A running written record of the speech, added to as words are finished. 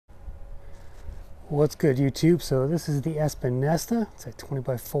What's good, YouTube? So this is the Espin Nesta. It's a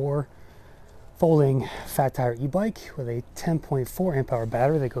 20x4 folding fat tire e-bike with a 10.4 amp hour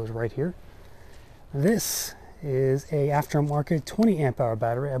battery that goes right here. This is a aftermarket 20 amp hour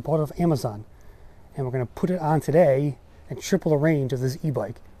battery I bought off Amazon, and we're going to put it on today and triple the range of this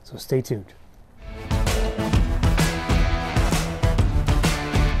e-bike. So stay tuned.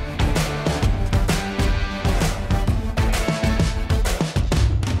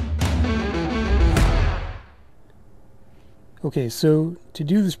 Okay, so to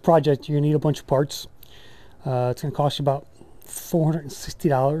do this project, you're going to need a bunch of parts. It's going to cost you about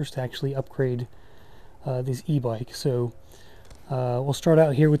 $460 to actually upgrade this e-bike. So we'll start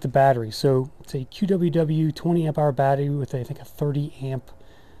out here with the battery. So it's a QWW 20 amp hour battery with I think a 30 amp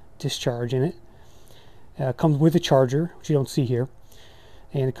discharge in it. Comes with a charger, which you don't see here,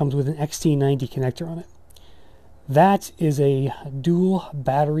 and it comes with an XT90 connector on it. That is a dual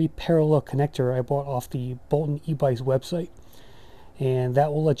battery parallel connector I bought off the Bolton e-bikes website. And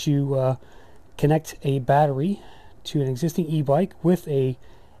that will let you connect a battery to an existing e-bike with a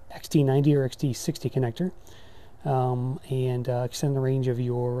XT90 or XT60 connector, and extend the range of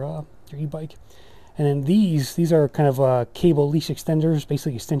your e-bike. And then these are kind of cable leash extenders,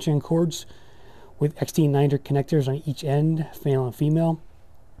 basically extension cords with XT90 connectors on each end, male and female.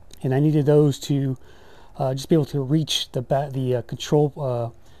 And I needed those to just be able to reach the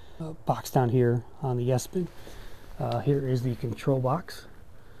control box down here on the Espin. Here is the control box,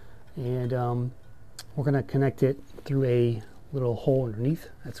 and we're going to connect it through a little hole underneath.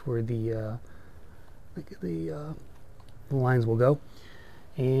 That's where the lines will go.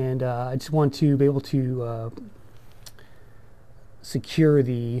 And I just want to be able to secure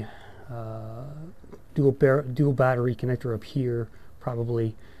the dual battery connector up here,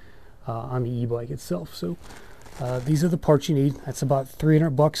 probably on the e-bike itself. So these are the parts you need. That's about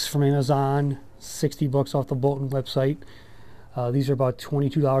 $300 from Amazon. $60 off the Bolton website. These are about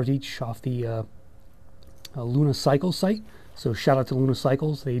 $22 each off the Luna Cycle site. So shout out to Luna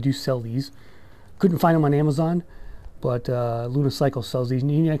Cycles. They do sell these. Couldn't find them on Amazon, but Luna Cycle sells these,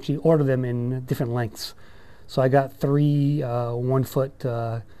 and you can actually order them in different lengths. So I got three 1 foot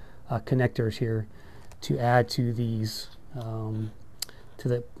connectors here to add to these to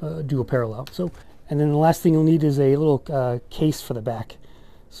the dual parallel. So, and then the last thing you'll need is a little case for the back.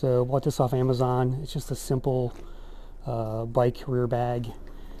 So I bought this off Amazon. It's just a simple bike rear bag,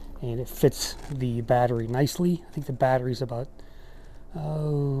 and it fits the battery nicely. I think the battery's about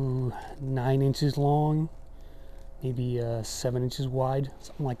 9 inches long, maybe 7 inches wide,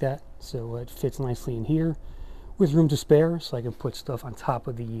 something like that. So it fits nicely in here with room to spare, so I can put stuff on top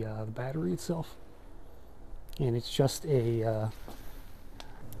of the battery itself. And it's just a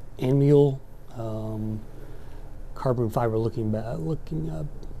annual carbon fiber looking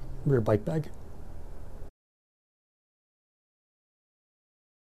rear bike bag.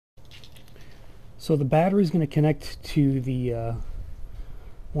 So the battery is going to connect to the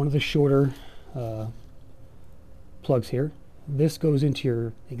one of the shorter plugs here. This goes into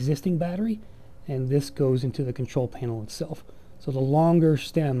your existing battery, and this goes into the control panel itself. So the longer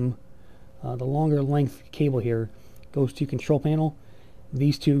stem, the longer length cable here goes to your control panel.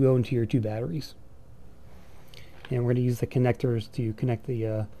 These two go into your two batteries. And we're going to use the connectors to connect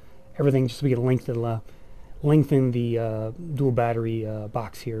the everything, just so we can lengthen the dual battery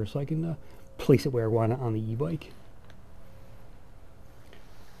box here, so I can place it where I want it on the e-bike.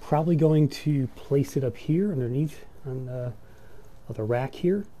 Probably going to place it up here underneath on the rack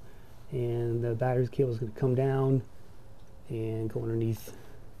here, and the battery cable is going to come down and go underneath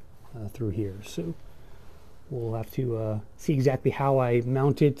through here. So we'll have to see exactly how I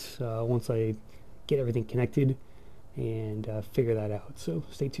mount it once I get everything connected and figure that out. So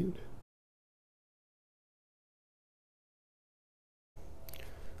stay tuned.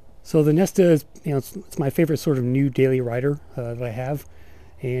 So the Nesta is, it's my favorite sort of new daily rider that I have,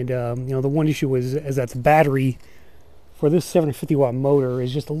 and the one issue is that the battery for this 750 watt motor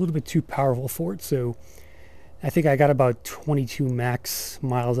is just a little bit too powerful for it. So I think I got about 22 max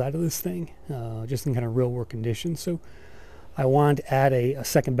miles out of this thing, just in kind of real world conditions. So I wanted to add a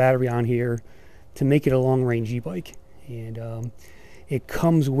second battery on here to make it a long range e-bike. And it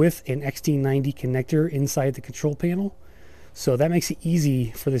comes with an XT90 connector inside the control panel, so that makes it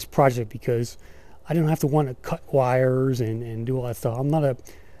easy for this project because I don't have to want to cut wires and do all that stuff. I'm not a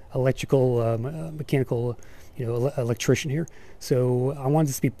electrical mechanical electrician here, so I want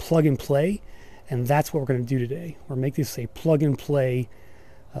this to be plug and play, and that's what we're going to do today. We're going to make this a plug and play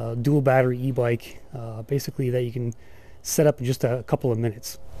dual battery e-bike, basically that you can set up in just a couple of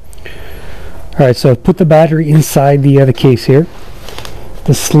minutes. All right, so I've put the battery inside the case here.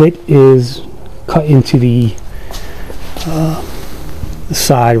 The slit is cut into the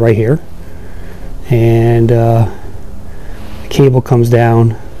side right here, and the cable comes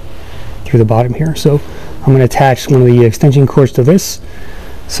down through the bottom here. So I'm going to attach one of the extension cords to this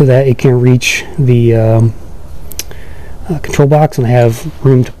so that it can reach the control box, and I have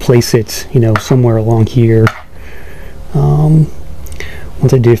room to place it, you know, somewhere along here.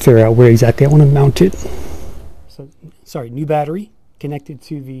 Once I do figure out where exactly I want to mount it. So, sorry, new battery connected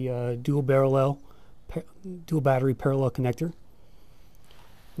to the dual battery parallel connector.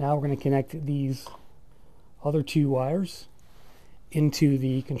 Now we're going to connect these other two wires into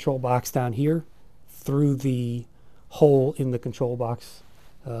the control box down here through the hole in the control box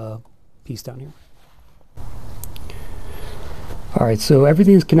piece down here. All right, so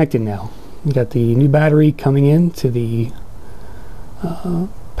everything is connected now. We got the new battery coming in to the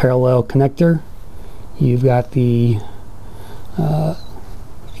parallel connector. You've got the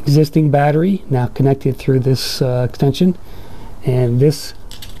existing battery now connected through this extension, and this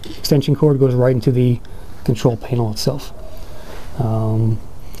extension cord goes right into the control panel itself.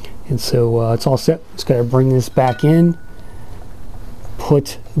 And so it's all set. Just got to bring this back in,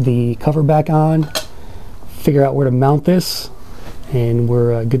 put the cover back on, figure out where to mount this, and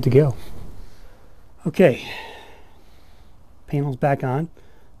we're good to go. Okay, panel's back on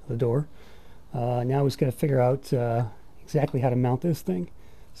the door. Now we just got to figure out exactly how to mount this thing.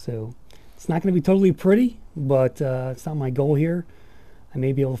 So it's not going to be totally pretty, but it's not my goal here. I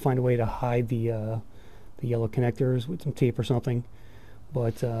may be able to find a way to hide the yellow connectors with some tape or something,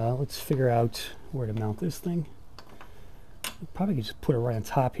 but let's figure out where to mount this thing. Probably could just put it right on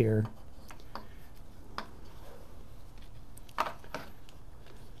top here.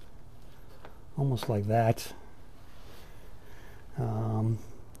 Almost like that.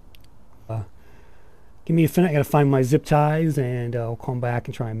 Give me a minute. I gotta find my zip ties, and I'll come back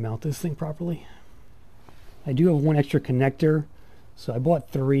and try and mount this thing properly. I do have one extra connector, so I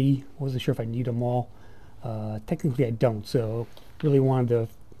bought 3. Wasn't sure if I need them all. Technically I don't, so really wanted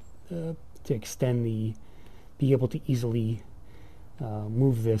to extend be able to easily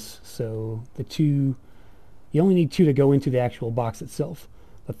move this. So you only need 2 to go into the actual box itself.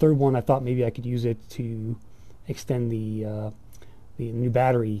 The third one, I thought maybe I could use it to extend the new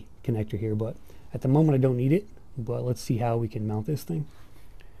battery connector here, but at the moment I don't need it. But let's see how we can mount this thing.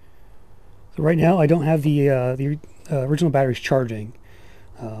 So right now I don't have the original batteries charging,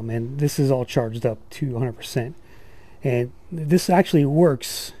 and this is all charged up to 100%. And this actually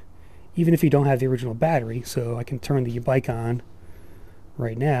works even if you don't have the original battery. So I can turn the bike on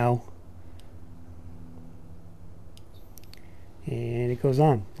right now, and it goes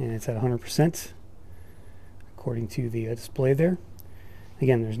on, and it's at 100% according to the display there.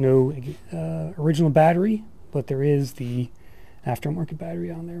 Again, there's no original battery, but there is the aftermarket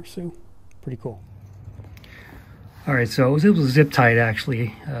battery on there, so pretty cool. All right, so I was able to zip tie it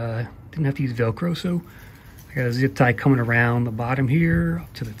actually. Didn't have to use Velcro, so I got a zip tie coming around the bottom here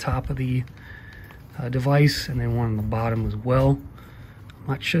up to the top of the device, and then one on the bottom as well. I'm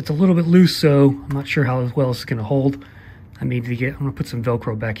not sure, it's a little bit loose, so I'm not sure how well it's going to hold. I'm going to put some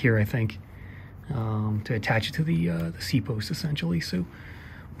Velcro back here, I think, to attach it to the C-post essentially. So,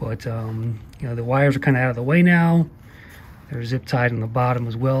 but you know, the wires are kind of out of the way now. They're zip tied on the bottom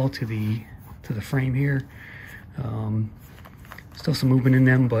as well to the frame here. Still some movement in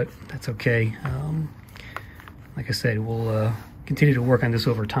them, but that's okay. Like I said, we'll continue to work on this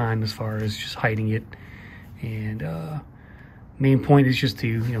over time as far as just hiding it. And main point is just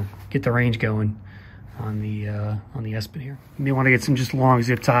to get the range going on the Espin here. You may want to get some just long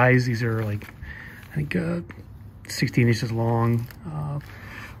zip ties. These are like, I think 16 inches long,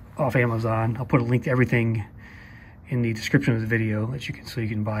 off Amazon. I'll put a link to everything in the description of the video that so you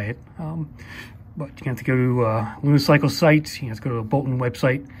can buy it. But you have to go to Unicycle sites, you have to go to a Bolton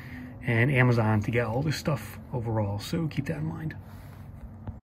website and Amazon to get all this stuff overall. So keep that in mind.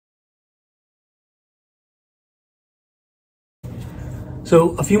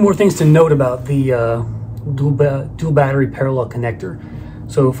 So a few more things to note about the dual battery parallel connector.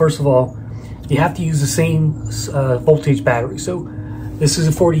 So first of all, you have to use the same voltage battery. So this is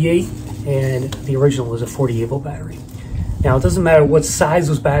a 48 and the original is a 48 volt battery. Now it doesn't matter what size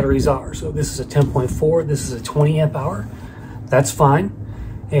those batteries are. So this is a 10.4, this is a 20 amp hour. That's fine.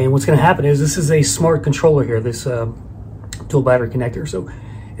 And what's going to happen is this is a smart controller here, this dual battery connector. So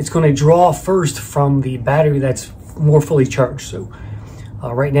it's going to draw first from the battery that's more fully charged. So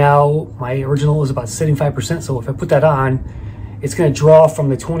right now my original is about 75%. So if I put that on, it's going to draw from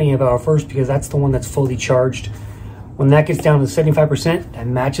the 20 amp hour first because that's the one that's fully charged. When that gets down to 75%, that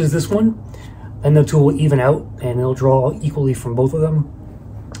matches this one. Then the two will even out and it'll draw equally from both of them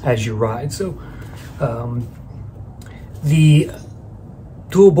as you ride. So The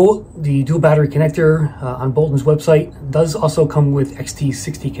dual battery connector on Bolton's website does also come with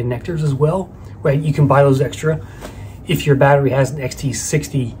XT60 connectors as well, right? You can buy those extra if your battery has an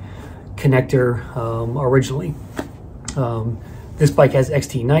XT60 connector originally. This bike has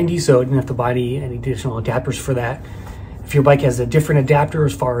XT90, so I didn't have to buy any additional adapters for that. If your bike has a different adapter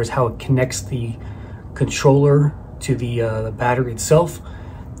as far as how it connects the controller to the battery itself,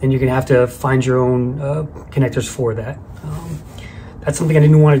 then you're gonna have to find your own connectors for that. That's something I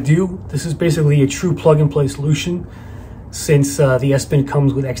didn't want to do. This is basically a true plug-and-play solution since the Espin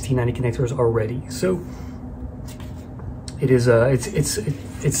comes with XT90 connectors already. So it is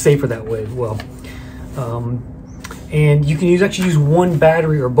it's safer that way as well. And you can actually use one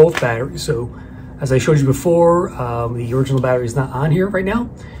battery or both batteries. So as I showed you before, the original battery is not on here right now,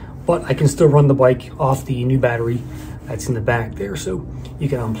 but I can still run the bike off the new battery that's in the back there. So you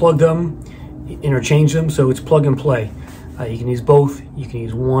can unplug them, interchange them, so it's plug and play. You can use both, you can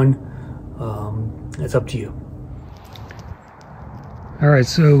use one, it's up to you. All right,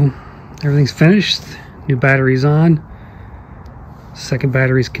 so everything's finished. New battery's on. Second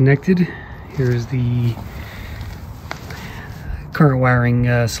battery's connected. Here's the current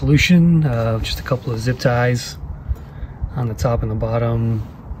wiring solution. Just a couple of zip ties on the top and the bottom,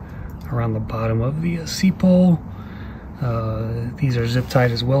 around the bottom of the seat pole. These are zip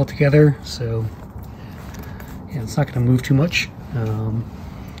tied as well together, so yeah, it's not going to move too much.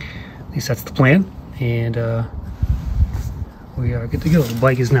 At least that's the plan, and we are good to go. The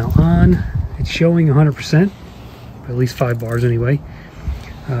bike is now on. It's showing 100%, at least 5 bars anyway.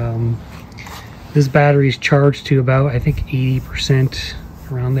 This battery is charged to about, I think, 80%,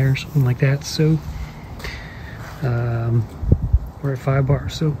 around there, something like that. So we're at 5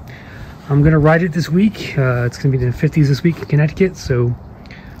 bars. So I'm gonna ride it this week. It's gonna be in the 50s this week in Connecticut, so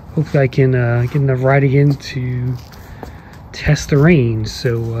hopefully I can get enough riding in to test the range.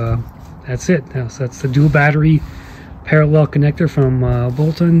 So that's it. Now, so that's the dual battery parallel connector from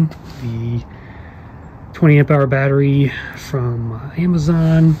Bolton, the 20 amp hour battery from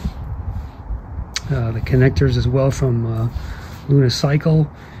Amazon, the connectors as well from Luna Cycle,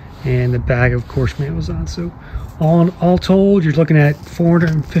 and the bag, of course, from Amazon. So all told, you're looking at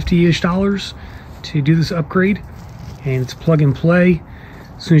 $450-ish to do this upgrade, and it's plug and play.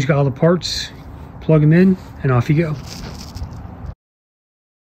 As soon as you got all the parts, plug them in, and off you go.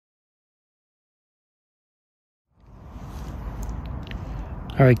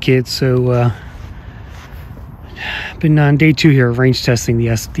 All right, kids, so been on day 2 here of range testing the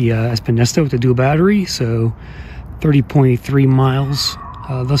Espin Nesta with the dual battery. So 30.3 miles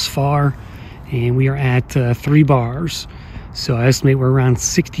thus far, and we are at 3 bars. So I estimate we're around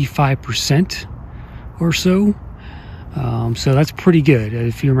 65% or so. So that's pretty good.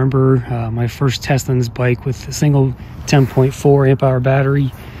 If you remember, my first test on this bike with a single 10.4 amp hour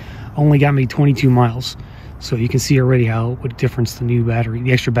battery only got me 22 miles. So you can see already what a difference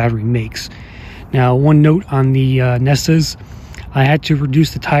the extra battery makes. Now, one note on the Nestas, I had to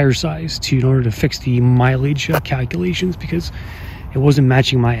reduce the tire size in order to fix the mileage calculations because it wasn't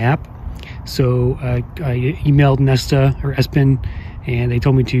matching my app. So I emailed Nesta or Espin, and they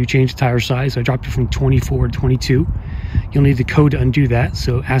told me to change the tire size. So I dropped it from 24 to 22. You'll need the code to undo that,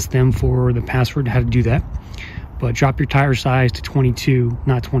 so ask them for the password how to do that. But drop your tire size to 22,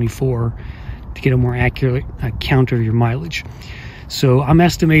 not 24, to get a more accurate count of your mileage. So I'm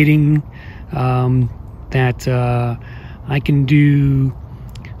estimating that I can do,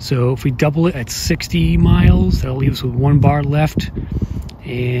 so if we double it at 60 miles, that'll leave us with 1 bar left.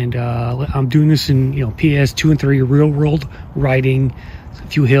 And I'm doing this in PS 2 and 3 real world riding, a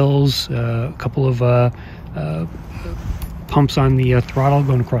few hills, a couple of pumps on the throttle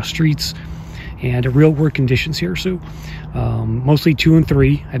going across streets, and real world conditions here. So mostly 2 and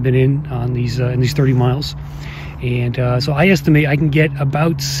 3 I've been in on these 30 miles, and so I estimate I can get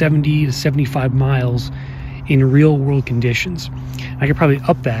about 70 to 75 miles in real world conditions. I could probably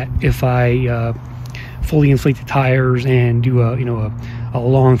up that if I fully inflate the tires and do a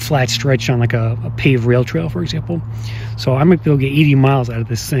long flat stretch on like a paved rail trail, for example. So I might be able to get 80 miles out of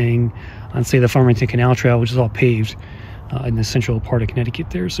this thing on, say, the Farmington Canal Trail, which is all paved in the central part of Connecticut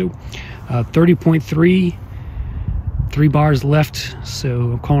there. So 30.3, 3 bars left,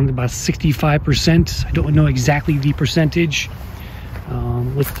 so I'm calling it about 65%. I don't know exactly the percentage.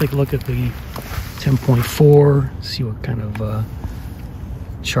 Let's take a look at the 10.4, see what kind of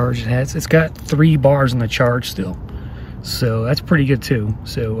charge it has. It's got 3 bars on the charge still, so that's pretty good too.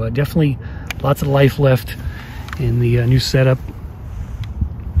 So definitely lots of life left in the new setup.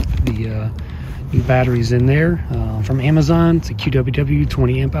 The new batteries in there from Amazon. It's a QWW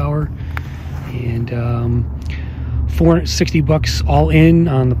 20 amp hour, and $460 all in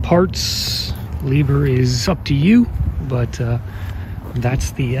on the parts. Labor is up to you, but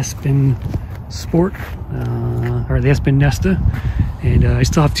that's the Espin Sport, or the Espin Nesta, and I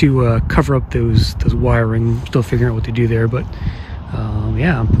still have to cover up those wiring. Still figuring out what to do there, but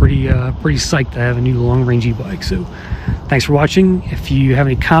yeah, I'm pretty psyched to have a new long-range e-bike. So thanks for watching. If you have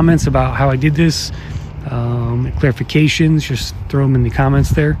any comments about how I did this, clarifications, just throw them in the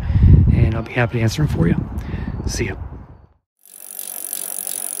comments there, and I'll be happy to answer them for you. See ya.